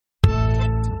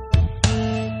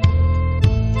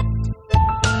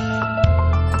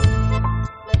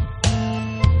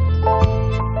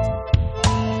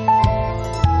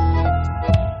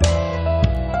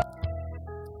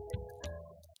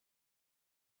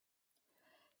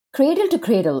Cradle to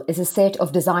Cradle is a set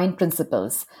of design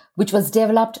principles which was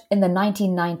developed in the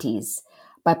 1990s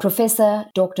by Professor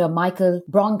Dr. Michael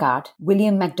Braungart,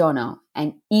 William McDonough,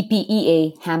 and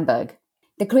EPEA Hamburg.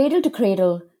 The Cradle to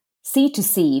Cradle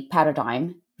C2C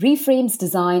paradigm reframes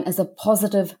design as a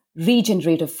positive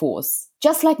regenerative force,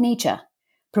 just like nature,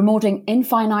 promoting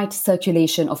infinite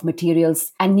circulation of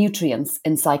materials and nutrients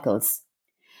in cycles.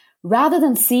 Rather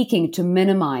than seeking to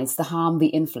minimize the harm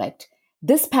we inflict,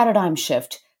 this paradigm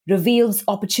shift reveals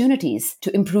opportunities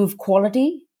to improve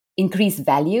quality, increase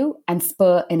value, and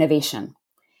spur innovation.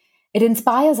 It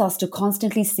inspires us to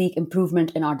constantly seek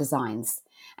improvement in our designs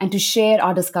and to share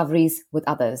our discoveries with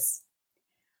others.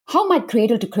 How might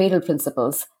cradle to cradle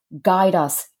principles guide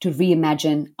us to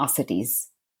reimagine our cities?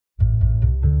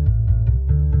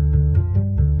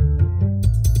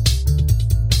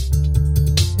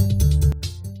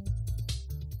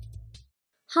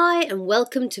 Hi and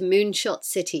welcome to Moonshot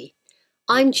City.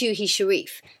 I'm Juhi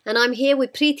Sharif and I'm here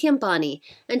with Preeti Ambani,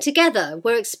 and together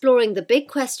we're exploring the big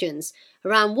questions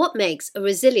around what makes a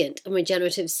resilient and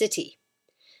regenerative city.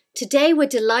 Today we're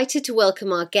delighted to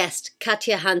welcome our guest,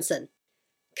 Katja Hansen.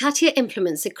 Katja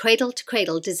implements a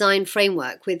cradle-to-cradle design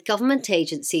framework with government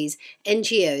agencies,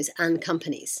 NGOs and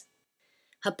companies.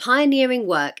 Her pioneering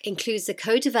work includes the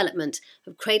co-development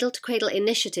of cradle-to-cradle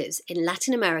initiatives in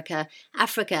Latin America,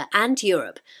 Africa and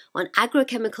Europe on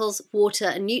agrochemicals, water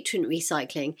and nutrient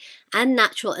recycling, and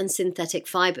natural and synthetic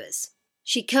fibres.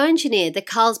 She co-engineered the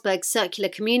Carlsberg Circular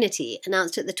Community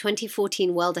announced at the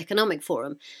 2014 World Economic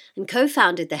Forum and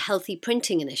co-founded the Healthy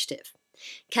Printing Initiative.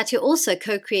 Katja also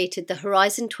co-created the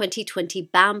Horizon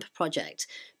 2020 BAMP project,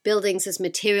 Buildings as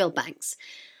Material Banks,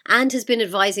 and has been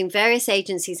advising various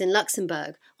agencies in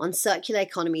Luxembourg on circular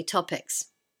economy topics.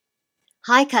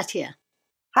 Hi, Katja.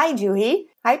 Hi, Juhi.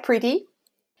 Hi, Preeti.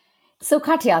 So,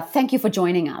 Katja, thank you for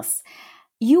joining us.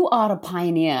 You are a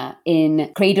pioneer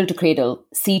in cradle-to-cradle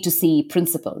C2C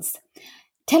principles.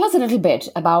 Tell us a little bit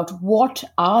about what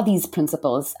are these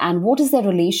principles and what is their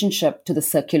relationship to the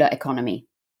circular economy?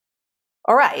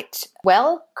 All right.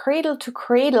 Well, Cradle to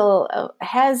Cradle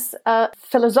has a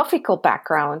philosophical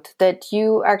background that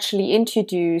you actually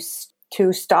introduced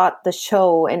to start the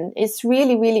show. And it's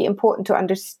really, really important to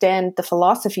understand the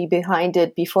philosophy behind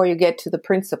it before you get to the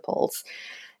principles.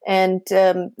 And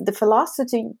the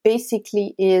philosophy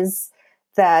basically is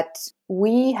that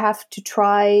we have to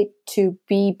try to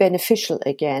be beneficial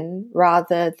again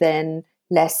rather than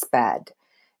less bad.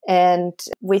 And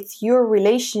with your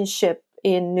relationship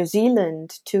in New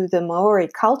Zealand to the Maori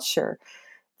culture,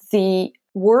 the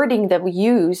wording that we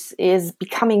use is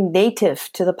becoming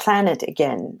native to the planet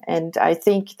again. And I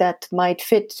think that might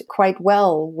fit quite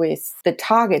well with the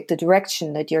target, the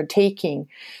direction that you're taking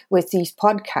with these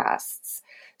podcasts.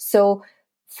 So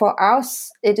for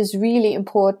us, it is really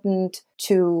important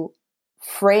to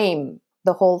frame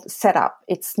the whole setup.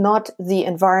 It's not the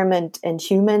environment and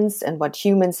humans and what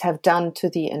humans have done to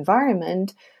the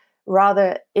environment.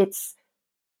 Rather, it's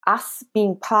us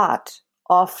being part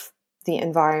of the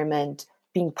environment,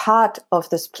 being part of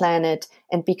this planet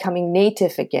and becoming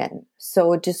native again.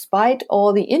 So despite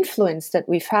all the influence that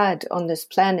we've had on this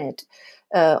planet,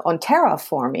 on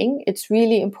terraforming, it's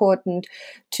really important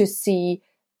to see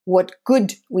what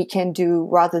good we can do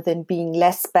rather than being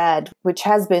less bad, which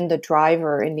has been the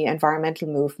driver in the environmental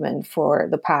movement for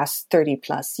the past 30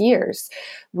 plus years.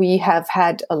 We have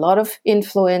had a lot of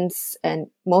influence and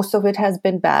most of it has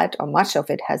been bad, or much of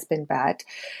it has been bad.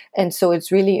 And so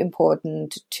it's really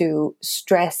important to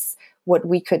stress what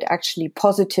we could actually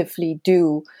positively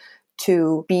do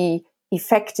to be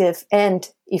effective and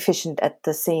efficient at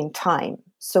the same time.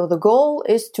 So the goal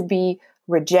is to be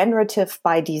regenerative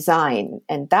by design.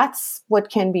 And that's what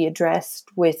can be addressed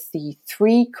with the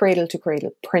 3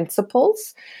 cradle-to-cradle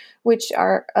principles, which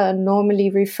are normally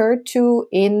referred to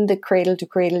in the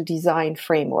cradle-to-cradle design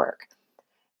framework.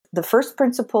 The first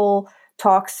principle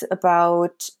talks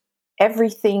about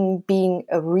everything being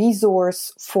a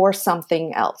resource for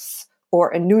something else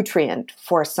or a nutrient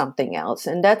for something else.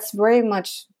 And that's very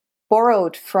much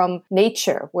borrowed from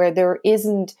nature, where there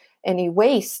isn't any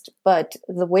waste, but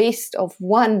the waste of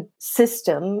one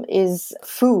system is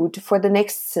food for the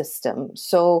next system.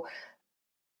 So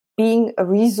being a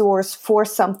resource for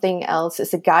something else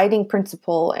is a guiding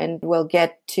principle, and we'll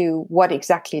get to what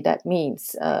exactly that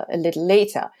means a little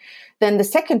later. Then the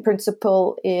second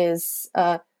principle is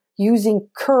using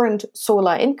current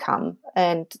solar income,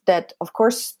 and that of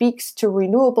course speaks to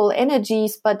renewable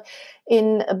energies, but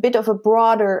in a bit of a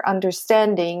broader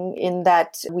understanding, in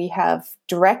that we have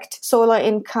direct solar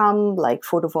income like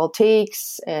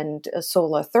photovoltaics and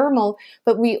solar thermal,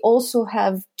 but we also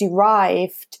have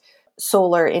derived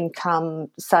solar income,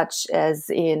 such as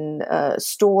in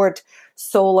stored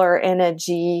solar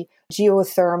energy,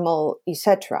 geothermal,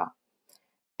 etc.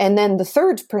 And then the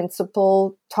third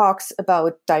principle talks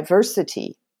about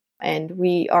diversity. And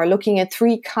we are looking at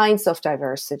three kinds of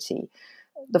diversity.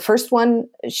 The first one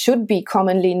should be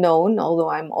commonly known, although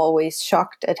I'm always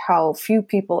shocked at how few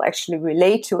people actually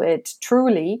relate to it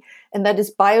truly, and that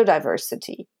is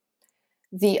biodiversity.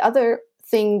 The other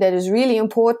thing that is really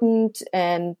important,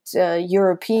 and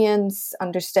Europeans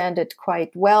understand it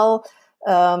quite well,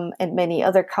 and many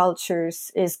other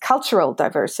cultures, is cultural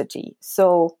diversity.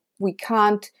 So we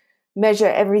can't measure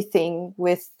everything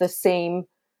with the same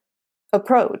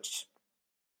approach.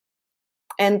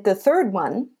 And the third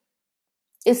one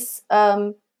is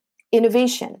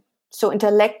innovation. So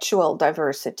intellectual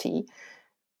diversity,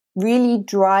 really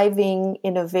driving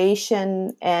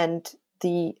innovation and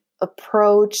the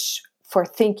approach for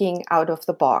thinking out of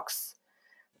the box.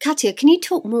 Katja, can you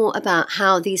talk more about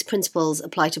how these principles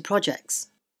apply to projects?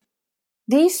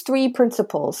 These three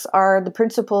principles are the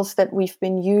principles that we've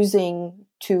been using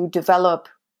to develop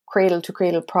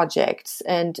cradle-to-cradle projects.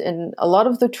 And in a lot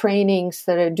of the trainings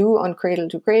that I do on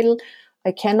cradle-to-cradle,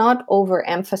 I cannot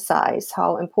overemphasize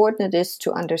how important it is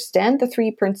to understand the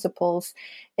three principles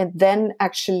and then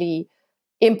actually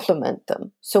implement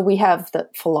them. So we have the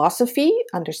philosophy,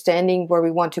 understanding where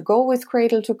we want to go with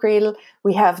cradle to cradle.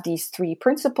 We have these three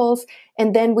principles,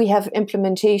 and then we have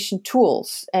implementation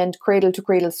tools. And cradle to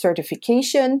cradle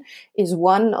certification is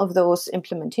one of those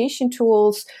implementation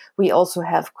tools. We also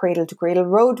have cradle to cradle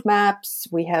roadmaps.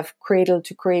 We have cradle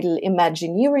to cradle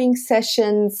Imagineering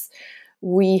sessions.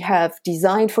 We have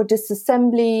design for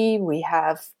disassembly. We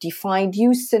have defined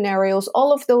use scenarios.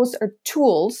 All of those are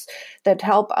tools that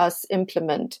help us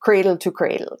implement cradle to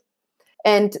cradle.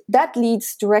 And that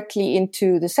leads directly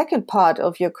into the second part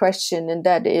of your question, and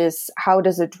that is, how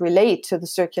does it relate to the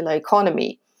circular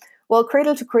economy? Well,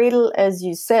 cradle to cradle, as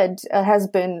you said, has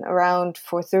been around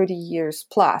for 30 years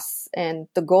plus. And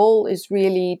the goal is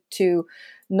really to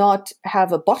not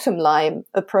have a bottom line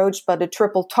approach, but a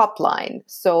triple top line.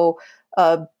 So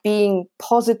being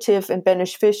positive and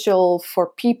beneficial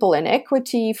for people and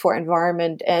equity, for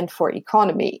environment, and for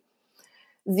economy.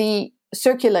 The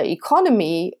circular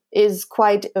economy is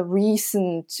quite a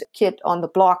recent kid on the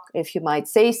block, if you might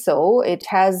say so. It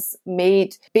has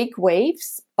made big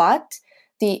waves, but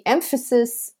the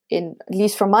emphasis, in at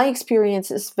least from my experience,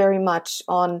 is very much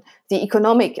on the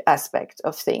economic aspect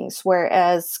of things,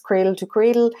 whereas cradle to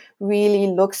cradle really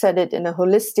looks at it in a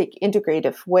holistic,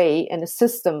 integrative way and a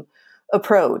system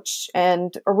approach.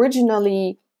 And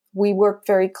originally, we worked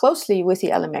very closely with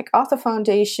the Ellen MacArthur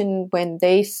Foundation when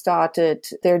they started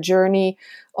their journey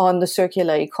on the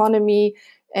circular economy.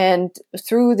 And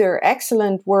through their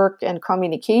excellent work and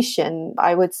communication,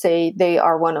 I would say they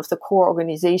are one of the core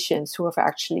organizations who have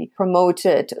actually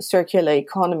promoted circular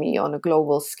economy on a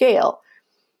global scale.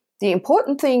 The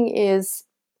important thing is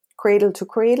cradle to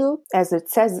cradle, as it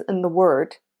says in the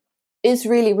word, is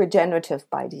really regenerative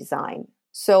by design.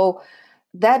 So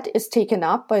that is taken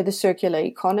up by the circular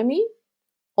economy,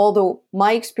 although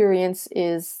my experience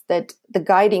is that the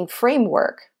guiding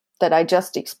framework that I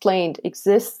just explained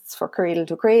exists for cradle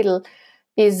to cradle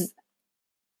does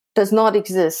not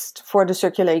exist for the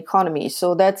circular economy.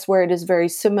 So that's where it is very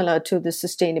similar to the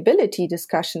sustainability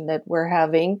discussion that we're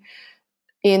having,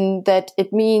 in that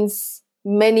it means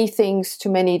many things to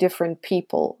many different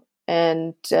people,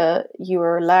 and you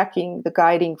are lacking the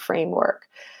guiding framework.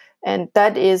 And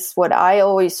that is what I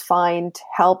always find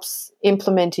helps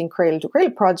implementing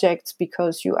cradle-to-cradle projects,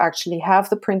 because you actually have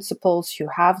the principles, you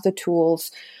have the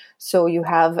tools, so you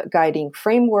have a guiding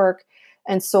framework.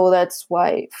 And so that's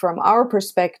why, from our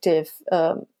perspective,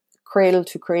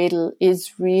 cradle-to-cradle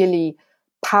is really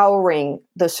powering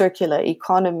the circular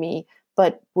economy,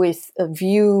 but with a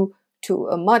view to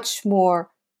a much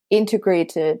more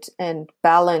integrated and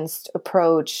balanced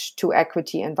approach to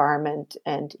equity, environment,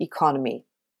 and economy.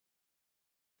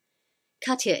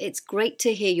 Katja, it's great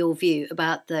to hear your view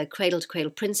about the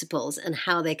cradle-to-cradle principles and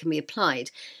how they can be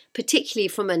applied, particularly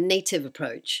from a native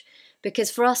approach. Because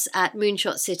for us at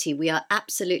Moonshot City, we are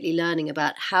absolutely learning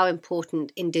about how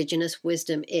important Indigenous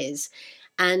wisdom is,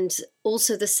 and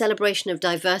also the celebration of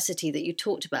diversity that you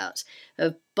talked about,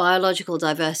 of biological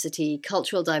diversity,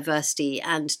 cultural diversity,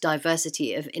 and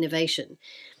diversity of innovation.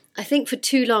 I think for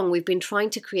too long we've been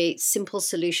trying to create simple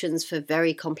solutions for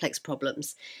very complex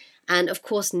problems. And of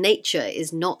course, nature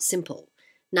is not simple.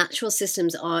 Natural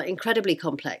systems are incredibly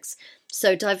complex.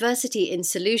 So diversity in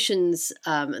solutions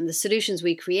and the solutions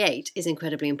we create is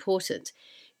incredibly important.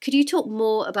 Could you talk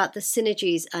more about the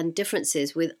synergies and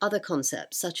differences with other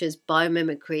concepts such as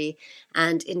biomimicry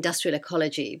and industrial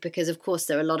ecology? Because, of course,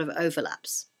 there are a lot of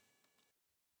overlaps.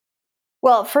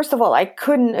 Well, first of all, I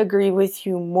couldn't agree with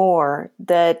you more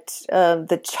that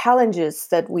the challenges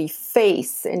that we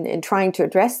face in trying to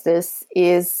address this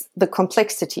is the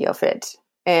complexity of it.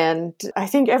 And I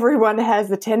think everyone has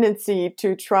the tendency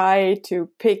to try to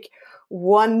pick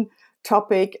one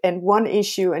topic and one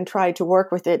issue and try to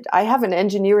work with it. I have an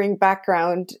engineering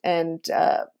background, and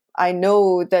I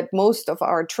know that most of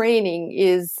our training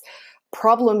is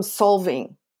problem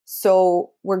solving.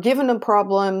 So we're given a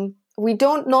problem. We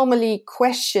don't normally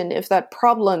question if that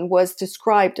problem was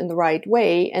described in the right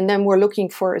way, and then we're looking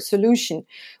for a solution.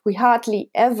 We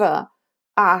hardly ever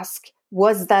ask,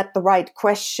 was that the right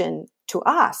question to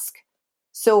ask?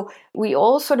 So we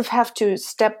all sort of have to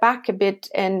step back a bit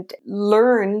and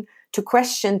learn to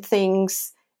question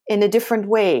things in a different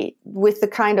way, with the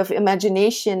kind of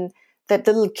imagination that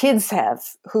the little kids have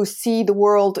who see the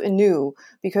world anew,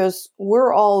 because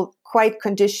we're all quite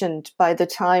conditioned by the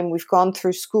time we've gone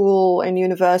through school and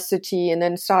university and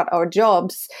then start our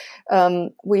jobs.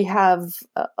 We have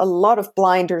a lot of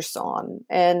blinders on.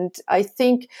 And I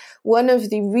think one of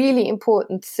the really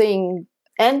important things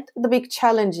and the big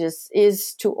challenges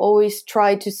is to always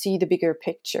try to see the bigger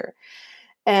picture.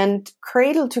 And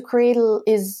Cradle to Cradle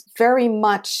is very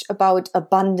much about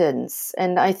abundance.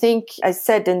 And I think I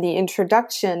said in the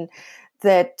introduction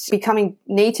that becoming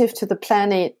native to the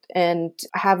planet and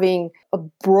having a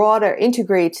broader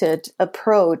integrated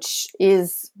approach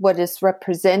is what is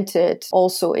represented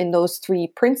also in those three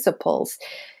principles.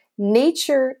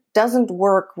 Nature doesn't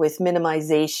work with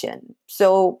minimization.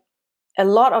 So a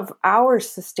lot of our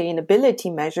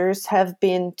sustainability measures have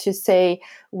been to say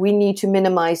we need to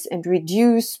minimize and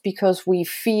reduce because we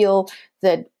feel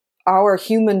that our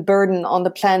human burden on the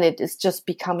planet is just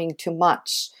becoming too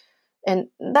much. And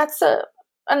that's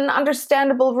an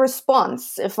understandable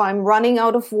response. If I'm running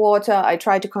out of water, I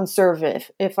try to conserve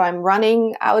it. If I'm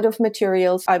running out of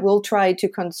materials, I will try to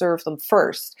conserve them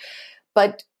first.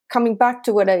 But coming back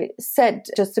to what I said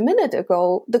just a minute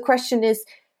ago, the question is,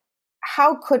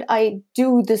 how could I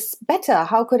do this better?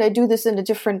 How could I do this in a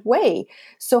different way?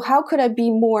 So how could I be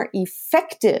more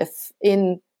effective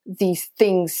in these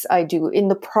things I do, in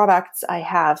the products I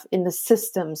have, in the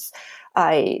systems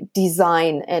I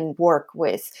design and work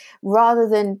with, rather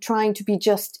than trying to be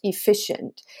just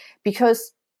efficient?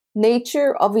 Because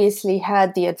nature obviously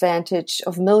had the advantage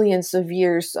of millions of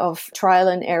years of trial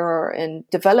and error and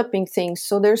developing things.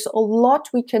 So there's a lot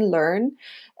we can learn.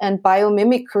 And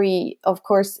biomimicry, of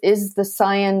course, is the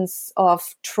science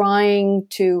of trying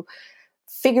to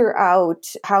figure out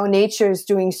how nature is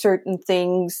doing certain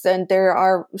things. And there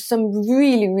are some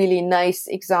really, really nice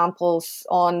examples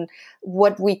on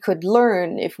what we could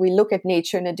learn if we look at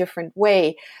nature in a different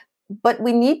way. But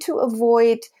we need to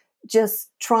avoid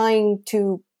just trying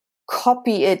to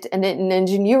copy it in an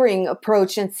engineering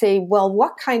approach and say, well,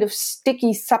 what kind of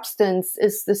sticky substance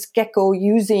is this gecko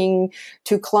using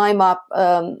to climb up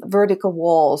vertical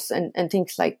walls and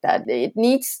things like that? It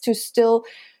needs to still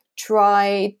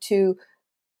try to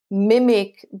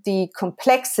mimic the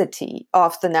complexity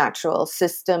of the natural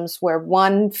systems where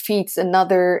one feeds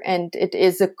another and it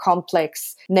is a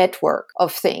complex network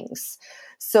of things.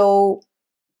 So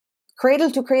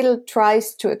Cradle to Cradle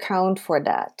tries to account for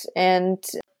that. And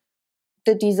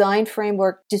the design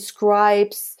framework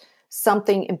describes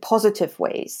something in positive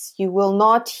ways. You will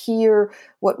not hear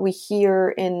what we hear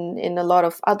in a lot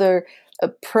of other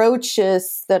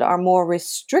approaches that are more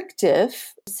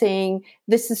restrictive, saying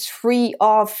this is free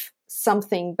of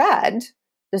something bad,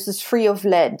 this is free of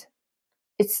lead.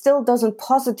 It still doesn't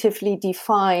positively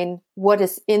define what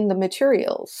is in the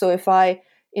material. So if I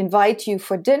invite you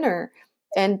for dinner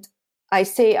and I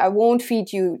say I won't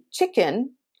feed you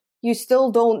chicken, you still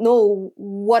don't know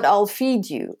what I'll feed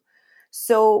you.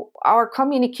 So our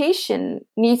communication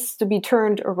needs to be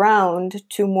turned around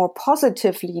to more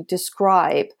positively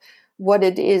describe what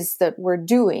it is that we're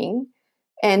doing.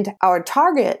 And our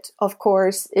target, of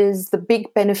course, is the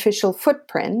big beneficial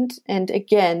footprint. And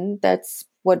again, that's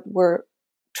what we're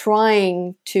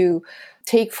trying to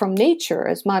take from nature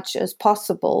as much as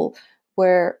possible,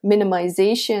 where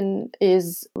minimization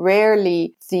is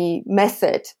rarely the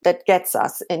method that gets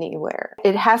us anywhere.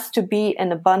 It has to be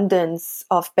an abundance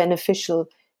of beneficial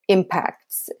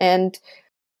impacts. And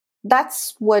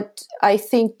that's what I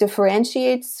think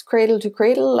differentiates Cradle to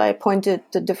Cradle. I pointed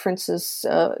the differences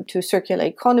to circular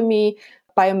economy.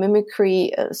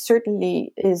 Biomimicry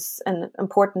certainly is an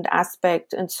important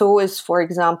aspect. And so is, for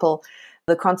example,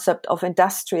 the concept of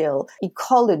industrial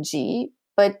ecology.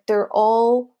 But they're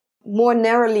all more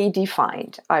narrowly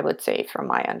defined, I would say, from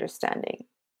my understanding.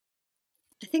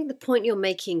 I think the point you're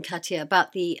making, Katja,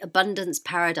 about the abundance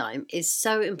paradigm is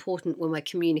so important when we're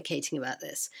communicating about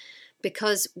this,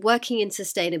 because working in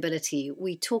sustainability,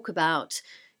 we talk about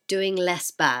doing less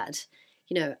bad.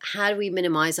 How do we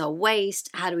minimize our waste?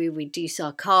 How do we reduce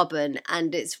our carbon?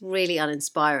 And it's really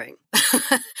uninspiring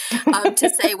to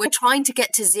say we're trying to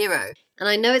get to zero. And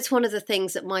I know it's one of the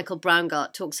things that Michael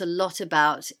Braungart talks a lot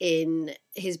about in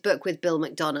his book with Bill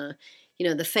McDonough,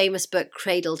 the famous book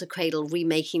Cradle to Cradle,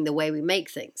 Remaking the Way We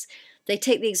Make Things. They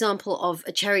take the example of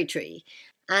a cherry tree.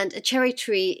 And a cherry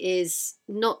tree is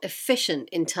not efficient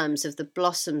in terms of the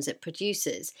blossoms it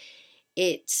produces.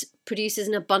 It produces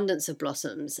an abundance of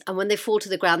blossoms. And when they fall to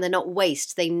the ground, they're not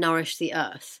waste, they nourish the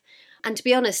earth. And to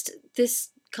be honest, this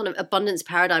kind of abundance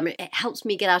paradigm, it helps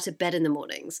me get out of bed in the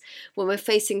mornings when we're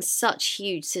facing such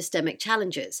huge systemic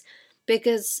challenges.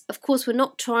 Because, of course, we're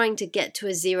not trying to get to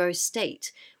a zero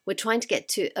state. We're trying to get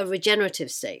to a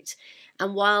regenerative state.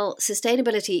 And while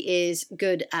sustainability is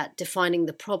good at defining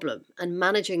the problem and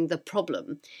managing the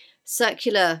problem,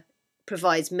 circular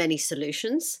provides many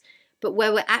solutions. But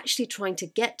where we're actually trying to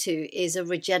get to is a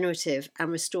regenerative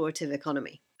and restorative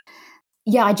economy.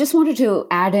 Yeah, I just wanted to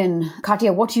add in,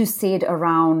 Katja, what you said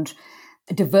around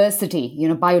diversity,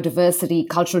 biodiversity,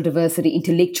 cultural diversity,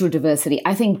 intellectual diversity.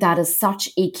 I think that is such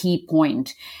a key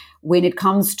point when it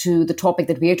comes to the topic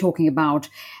that we're talking about,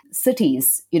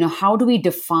 cities. How do we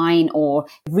define or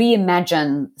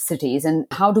reimagine cities, and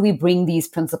how do we bring these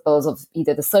principles of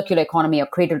either the circular economy or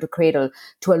cradle to cradle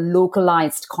to a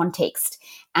localized context?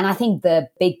 And I think the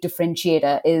big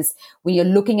differentiator is when you're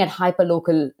looking at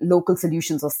local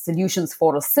solutions or solutions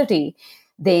for a city,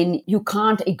 then you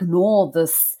can't ignore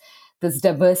this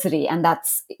diversity, and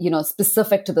that's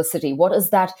specific to the city. What is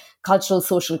that cultural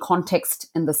social context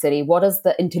in the city? What is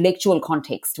the intellectual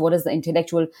context? What is the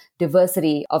intellectual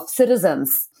diversity of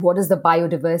citizens? What is the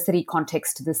biodiversity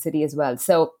context to the city as well?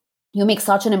 So you make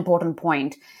such an important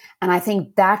point, and I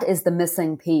think that is the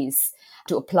missing piece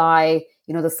to apply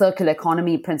the circular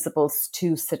economy principles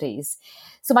to cities.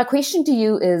 So my question to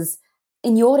you is,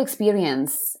 in your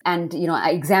experience and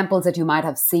examples that you might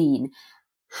have seen,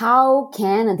 how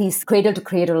can these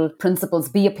cradle-to-cradle principles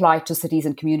be applied to cities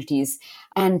and communities?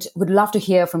 And would love to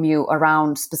hear from you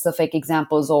around specific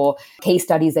examples or case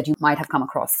studies that you might have come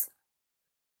across.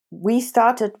 We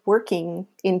started working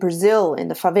in Brazil, in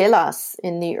the favelas,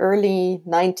 in the early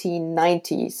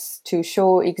 1990s to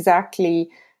show exactly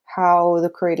how the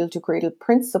cradle-to-cradle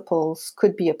principles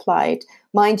could be applied.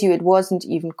 Mind you, it wasn't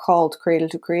even called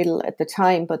cradle-to-cradle at the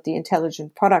time, but the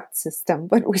intelligent product system,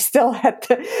 but we still had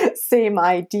the same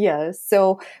idea.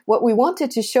 So what we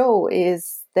wanted to show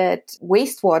is that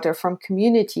wastewater from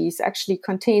communities actually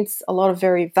contains a lot of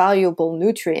very valuable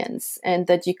nutrients, and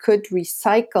that you could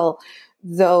recycle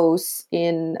those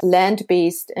in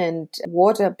land-based and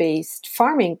water-based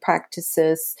farming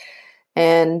practices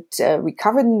and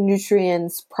recover the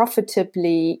nutrients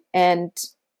profitably and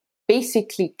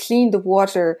basically clean the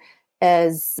water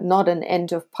as not an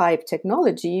end-of-pipe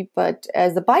technology, but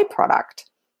as a byproduct.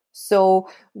 So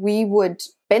we would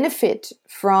benefit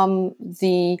from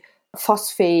the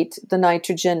phosphate, the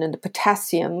nitrogen, and the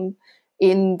potassium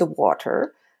in the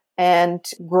water and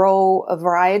grow a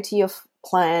variety of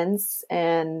plants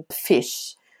and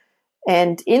fish.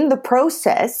 And in the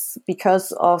process,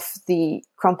 because of the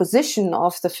composition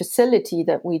of the facility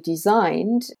that we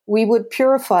designed, we would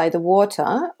purify the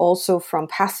water also from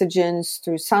pathogens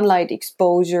through sunlight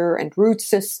exposure and root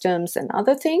systems and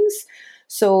other things,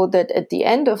 so that at the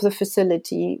end of the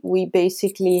facility, we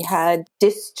basically had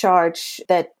discharge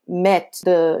that met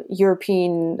the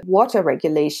European water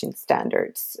regulation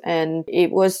standards. And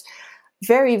it was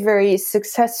very, very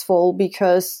successful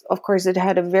because, of course, it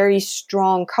had a very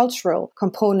strong cultural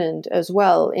component as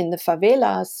well in the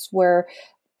favelas, where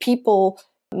people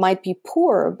might be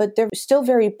poor, but they're still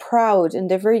very proud and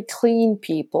they're very clean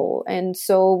people. And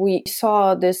so we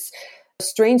saw this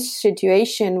strange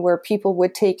situation where people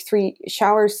would take 3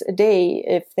 showers a day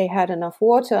if they had enough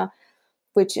water,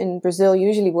 which in Brazil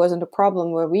usually wasn't a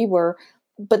problem where we were,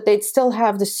 but they'd still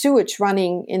have the sewage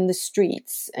running in the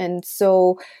streets. And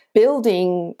so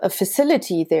building a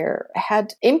facility there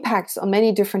had impacts on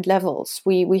many different levels.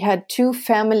 We had 2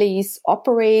 families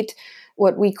operate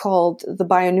what we called the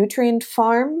bionutrient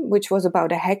farm, which was about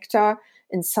 1 hectare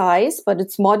in size, but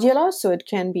it's modular, so it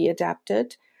can be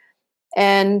adapted.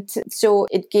 And so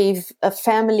it gave a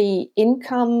family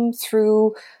income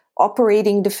through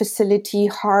operating the facility,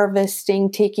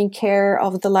 harvesting, taking care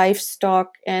of the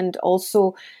livestock, and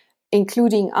also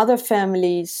including other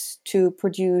families to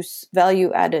produce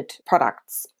value-added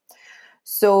products.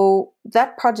 So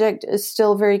that project is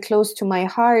still very close to my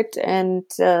heart and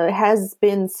has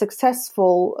been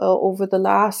successful over the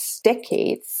last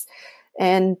decades.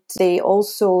 And they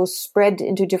also spread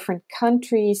into different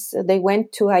countries. They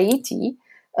went to Haiti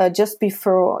just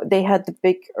before they had the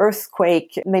big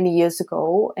earthquake many years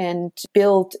ago and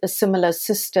built a similar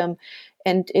system.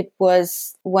 And it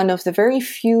was one of the very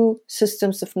few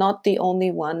systems, if not the only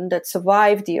one, that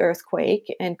survived the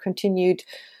earthquake and continued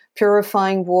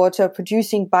purifying water,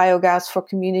 producing biogas for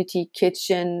community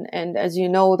kitchen. And as you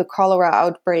know, the cholera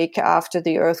outbreak after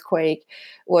the earthquake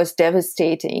was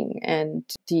devastating. And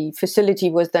the facility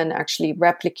was then actually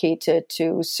replicated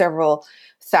to several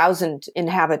thousand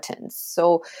inhabitants.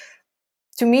 So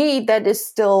to me, that is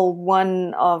still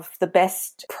one of the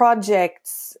best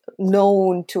projects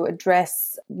known to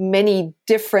address many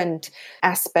different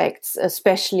aspects,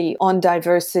 especially on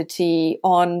diversity,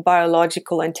 on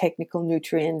biological and technical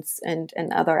nutrients, and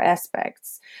other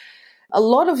aspects. A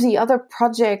lot of the other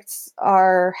projects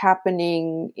are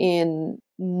happening in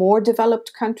more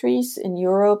developed countries, in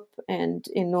Europe and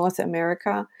in North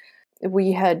America.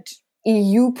 We had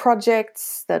EU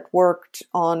projects that worked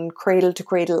on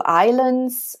cradle-to-cradle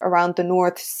islands around the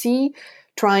North Sea,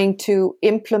 trying to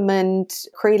implement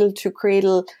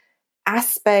cradle-to-cradle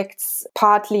aspects,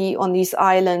 partly on these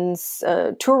islands,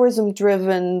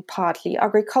 tourism-driven, partly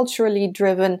agriculturally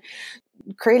driven.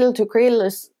 Cradle-to-cradle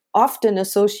is often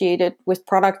associated with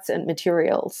products and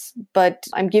materials, but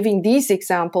I'm giving these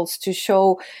examples to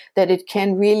show that it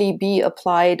can really be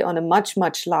applied on a much,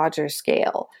 much larger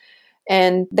scale.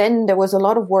 And then there was a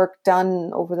lot of work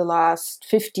done over the last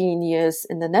 15 years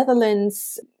in the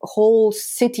Netherlands. Whole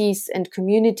cities and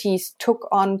communities took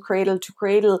on cradle to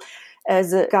cradle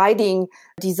as a guiding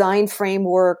design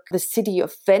framework. The city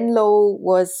of Venlo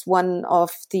was one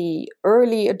of the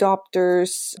early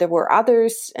adopters. There were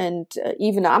others, and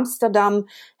even Amsterdam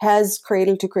has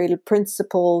cradle to cradle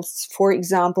principles, for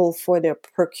example, for their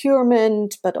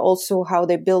procurement, but also how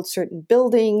they build certain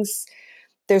buildings.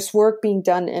 There's work being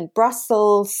done in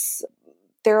Brussels.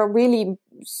 There are really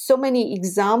so many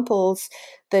examples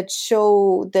that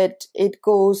show that it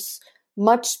goes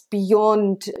much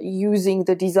beyond using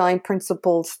the design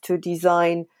principles to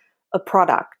design a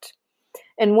product.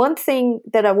 And one thing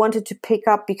that I wanted to pick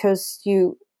up, because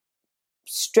you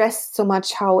stressed so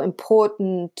much how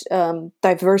important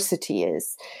diversity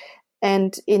is.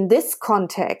 And in this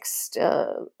context,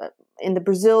 in the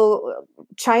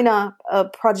Brazil-China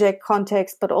project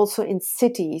context, but also in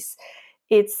cities,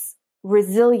 it's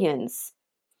resilience.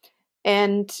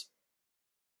 And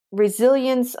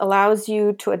resilience allows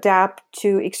you to adapt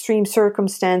to extreme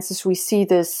circumstances. We see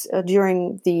this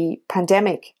during the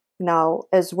pandemic now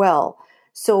as well.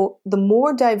 So the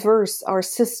more diverse our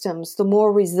systems, the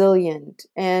more resilient.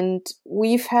 And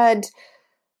we've had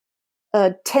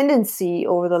a tendency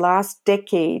over the last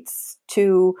decades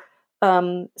to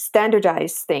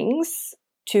standardize things,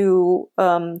 to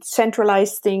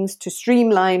centralize things, to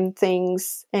streamline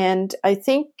things. And I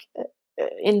think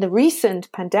in the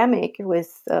recent pandemic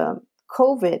with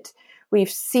COVID,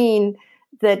 we've seen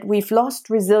that we've lost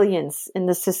resilience in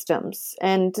the systems.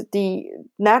 And the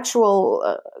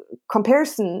natural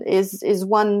comparison is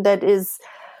one that is,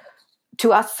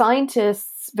 to us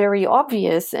scientists, very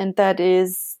obvious, and that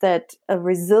is that a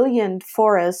resilient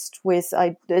forest with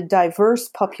a diverse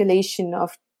population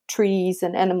of trees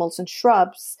and animals and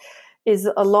shrubs is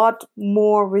a lot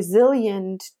more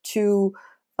resilient to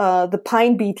the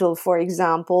pine beetle, for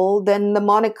example, than the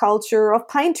monoculture of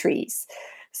pine trees.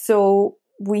 So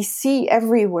we see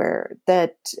everywhere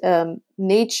that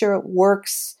nature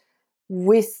works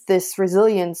with this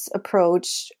resilience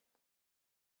approach,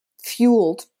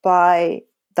 fueled by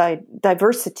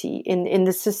diversity in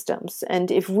the systems.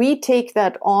 And if we take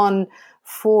that on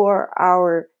for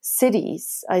our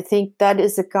cities, I think that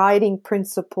is a guiding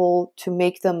principle to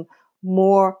make them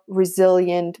more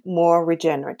resilient, more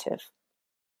regenerative.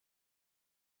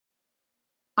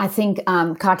 I think,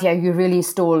 Katja, you really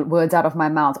stole words out of my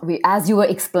mouth. As you were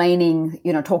explaining,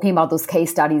 talking about those case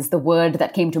studies, the word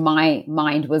that came to my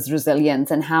mind was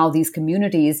resilience, and how these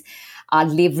communities are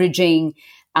leveraging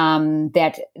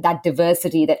that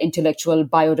diversity, that intellectual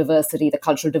biodiversity, the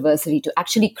cultural diversity, to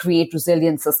actually create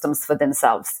resilient systems for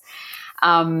themselves.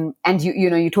 And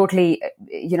you totally,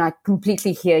 I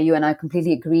completely hear you, and I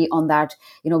completely agree on that.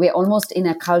 We're almost in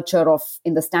a culture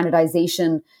in the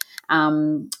standardization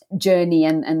journey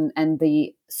and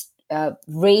the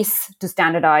race to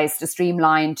standardize, to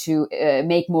streamline, to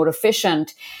make more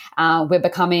efficient. We're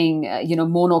becoming,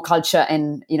 monoculture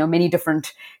in, many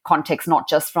different contexts, not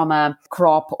just from a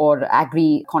crop or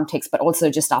agri context, but also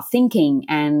just our thinking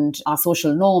and our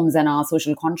social norms and our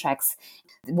social contracts.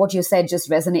 What you said just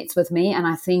resonates with me. And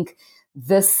I think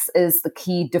this is the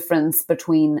key difference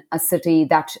between a city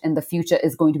that in the future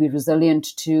is going to be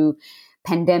resilient to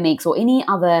pandemics or any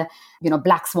other,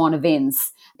 black swan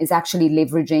events, is actually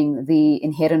leveraging the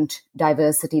inherent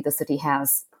diversity the city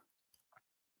has.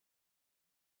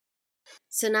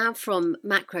 So now from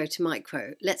macro to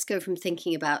micro, let's go from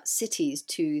thinking about cities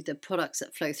to the products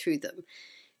that flow through them.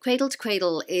 Cradle to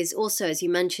Cradle is also, as you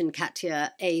mentioned,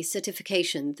 Katya, a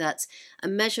certification that's a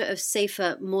measure of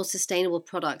safer, more sustainable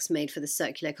products made for the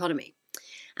circular economy.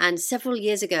 And several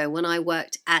years ago, when I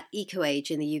worked at EcoAge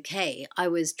in the UK, I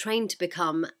was trained to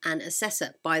become an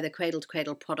assessor by the Cradle to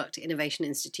Cradle Product Innovation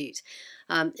Institute.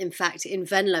 In fact, in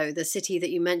Venlo, the city that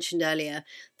you mentioned earlier,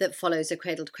 that follows the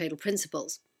Cradle to Cradle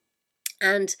principles.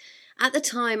 And at the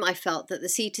time, I felt that the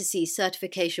C2C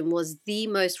certification was the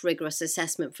most rigorous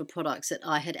assessment for products that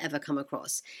I had ever come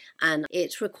across. And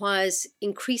it requires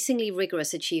increasingly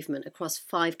rigorous achievement across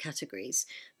 5 categories: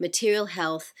 material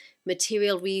health,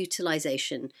 material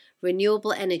reutilization,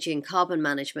 renewable energy and carbon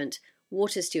management,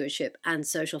 water stewardship, and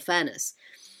social fairness.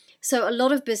 So a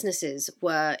lot of businesses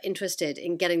were interested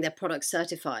in getting their products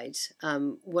certified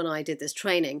when I did this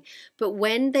training. But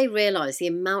when they realized the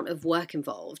amount of work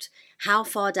involved, how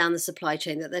far down the supply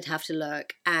chain that they'd have to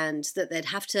look, and that they'd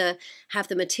have to have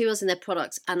the materials in their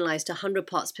products analyzed to 100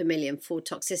 parts per million for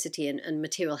toxicity and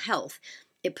material health,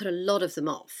 it put a lot of them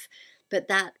off. But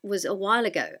that was a while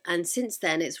ago. And since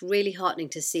then, it's really heartening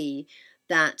to see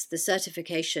that the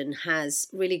certification has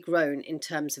really grown in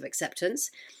terms of acceptance.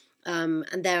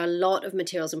 And there are a lot of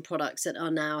materials and products that are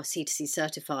now C2C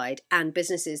certified, and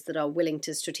businesses that are willing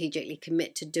to strategically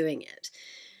commit to doing it.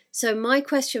 So my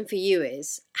question for you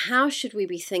is, how should we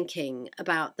be thinking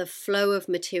about the flow of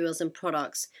materials and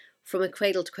products from a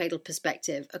cradle-to-cradle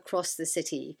perspective across the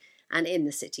city and in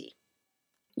the city?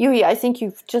 Yui, I think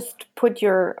you've just put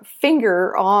your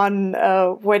finger on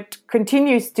what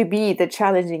continues to be the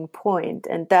challenging point,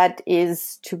 and that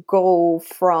is to go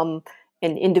from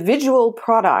an individual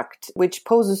product, which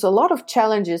poses a lot of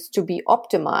challenges to be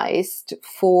optimized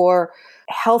for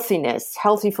healthiness,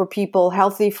 healthy for people,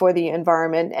 healthy for the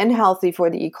environment, and healthy for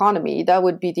the economy. That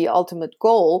would be the ultimate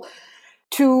goal,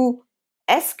 to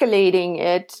escalating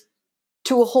it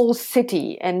to a whole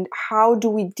city. And how do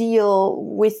we deal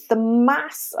with the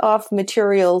mass of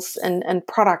materials and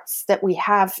products that we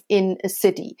have in a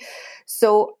city?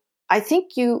 So I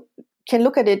think you can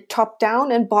look at it top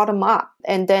down and bottom up,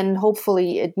 and then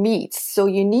hopefully it meets. So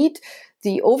you need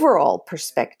the overall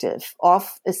perspective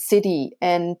of a city.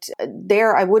 And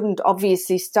there I wouldn't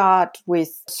obviously start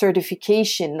with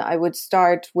certification. I would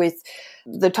start with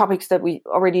the topics that we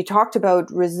already talked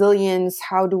about: resilience.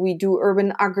 How do we do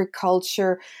urban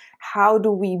agriculture? How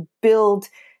do we build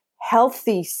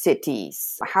healthy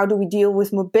cities? How do we deal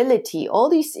with mobility? All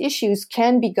these issues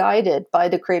can be guided by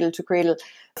the cradle-to-cradle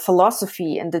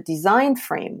philosophy and the design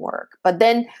framework. But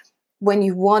then when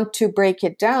you want to break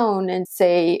it down and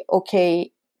say,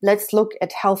 okay, let's look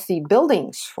at healthy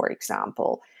buildings, for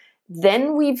example,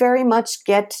 then we very much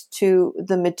get to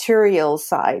the material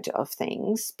side of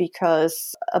things,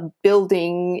 because a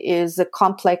building is a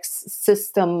complex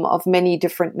system of many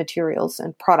different materials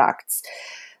and products.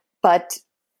 But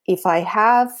if I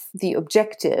have the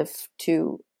objective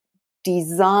to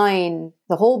design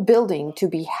the whole building to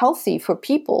be healthy for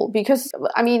people, because,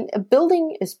 I mean, a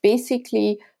building is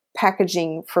basically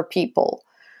packaging for people.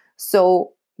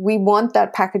 So we want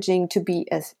that packaging to be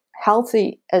as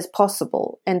healthy as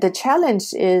possible. And the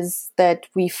challenge is that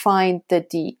we find that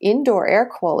the indoor air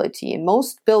quality in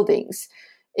most buildings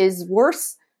is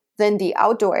worse than the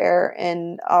outdoor air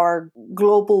in our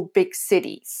global big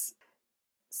cities.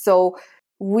 So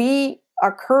we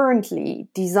are currently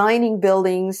designing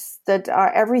buildings that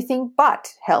are everything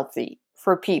but healthy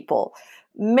for people.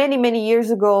 Many, many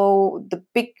years ago, the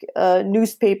big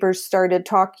newspapers started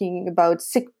talking about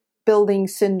sick building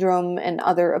syndrome and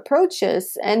other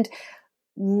approaches. And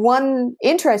one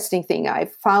interesting thing I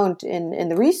found in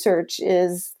the research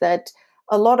is that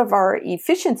a lot of our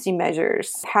efficiency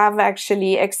measures have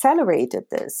actually accelerated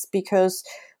this, because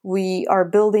we are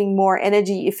building more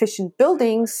energy efficient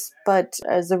buildings, but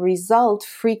as a result,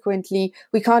 frequently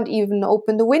we can't even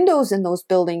open the windows in those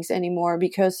buildings anymore,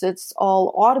 because it's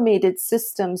all automated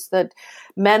systems that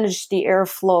manage the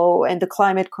airflow and the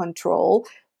climate control.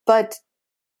 But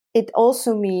it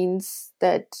also means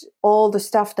that all the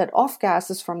stuff that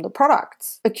off-gases from the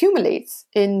products accumulates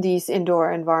in these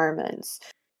indoor environments.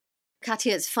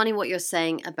 Katja, it's funny what you're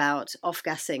saying about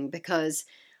off-gassing, because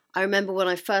I remember when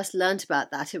I first learned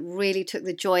about that, it really took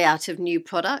the joy out of new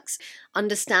products.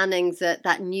 Understanding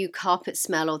that new carpet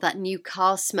smell or that new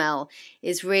car smell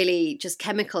is really just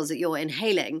chemicals that you're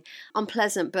inhaling.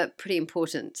 Unpleasant, but pretty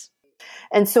important.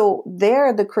 And so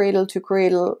there, the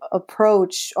cradle-to-cradle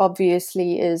approach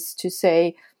obviously is to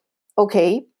say,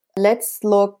 okay, let's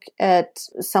look at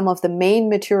some of the main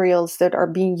materials that are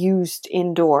being used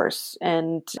indoors.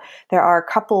 And there are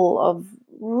a couple of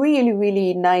really,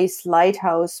 really nice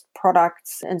lighthouse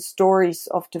products and stories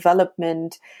of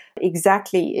development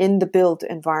exactly in the built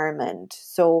environment.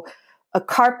 So a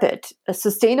carpet, a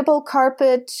sustainable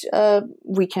carpet,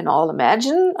 we can all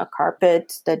imagine a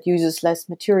carpet that uses less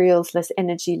materials, less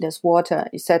energy, less water,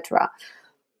 etc.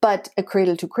 But a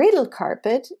cradle-to-cradle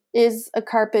carpet is a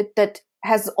carpet that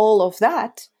has all of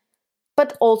that,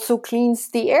 but also cleans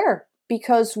the air,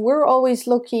 because we're always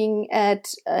looking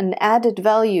at an added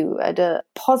value, at a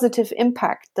positive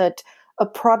impact that a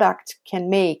product can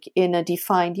make in a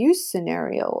defined use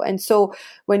scenario. And so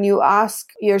when you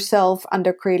ask yourself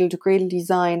under cradle-to-cradle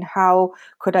design, how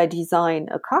could I design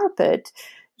a carpet?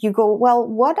 You go, well,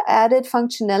 what added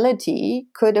functionality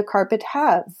could a carpet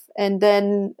have? And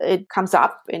then it comes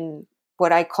up in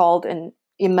what I called an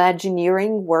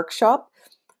Imagineering workshop.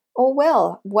 Oh,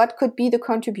 well, what could be the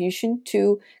contribution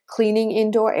to cleaning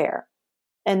indoor air?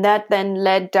 And that then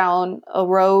led down a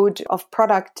road of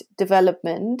product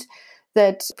development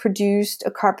that produced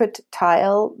a carpet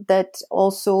tile that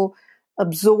also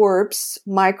absorbs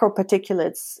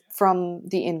microparticulates from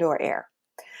the indoor air.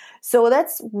 So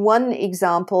that's one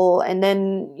example. And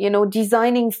then,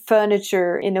 designing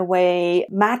furniture in a way,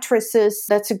 mattresses,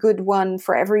 that's a good one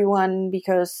for everyone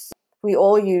because we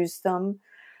all use them.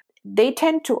 They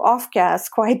tend to off-gas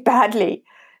quite badly.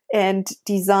 And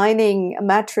designing a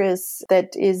mattress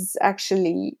that is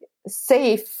actually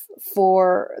safe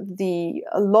for the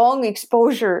long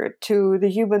exposure to the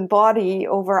human body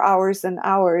over hours and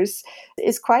hours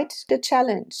is quite the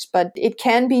challenge. But it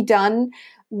can be done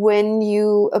when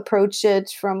you approach it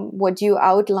from what you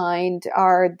outlined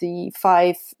are the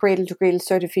 5 cradle-to-cradle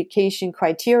certification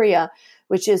criteria,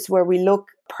 which is where we look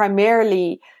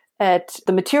primarily at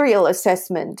the material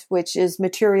assessment, which is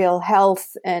material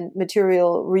health and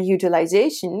material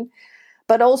reutilization,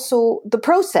 but also the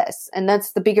process. And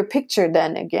that's the bigger picture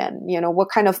then again. What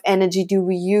kind of energy do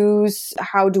we use?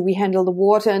 How do we handle the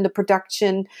water in the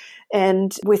production?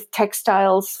 And with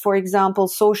textiles, for example,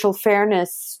 social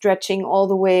fairness stretching all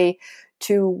the way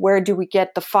to where do we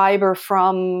get the fiber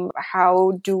from?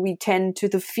 How do we tend to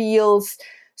the fields?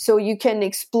 So you can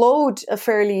explode a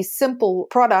fairly simple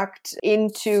product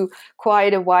into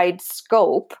quite a wide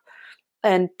scope.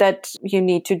 And that you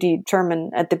need to determine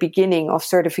at the beginning of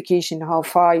certification how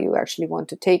far you actually want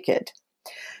to take it.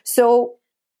 So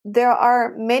there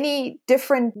are many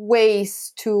different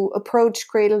ways to approach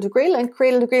cradle-to-cradle, and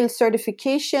cradle-to-cradle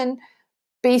certification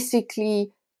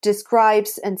basically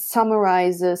describes and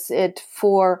summarizes it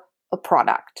for a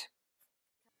product.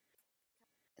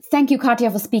 Thank you, Katja,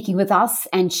 for speaking with us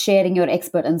and sharing your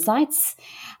expert insights.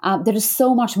 There is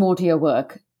so much more to your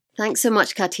work. Thanks so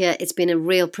much, Katja. It's been a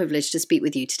real privilege to speak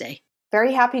with you today.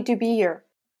 Very happy to be here.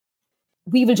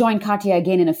 We will join Katja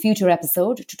again in a future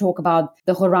episode to talk about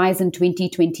the Horizon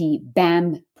 2020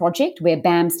 BAM project, where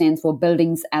BAM stands for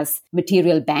Buildings as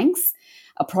Material Banks,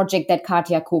 a project that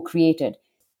Katja co-created.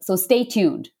 So stay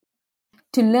tuned.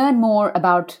 To learn more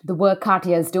about the work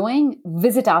Katja is doing,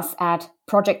 visit us at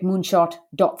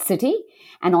projectmoonshot.city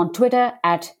and on Twitter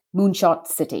at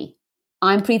moonshotcity.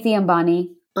 I'm Preeti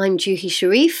Ambani. I'm Juhi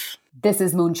Sharif. This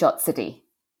is Moonshot City.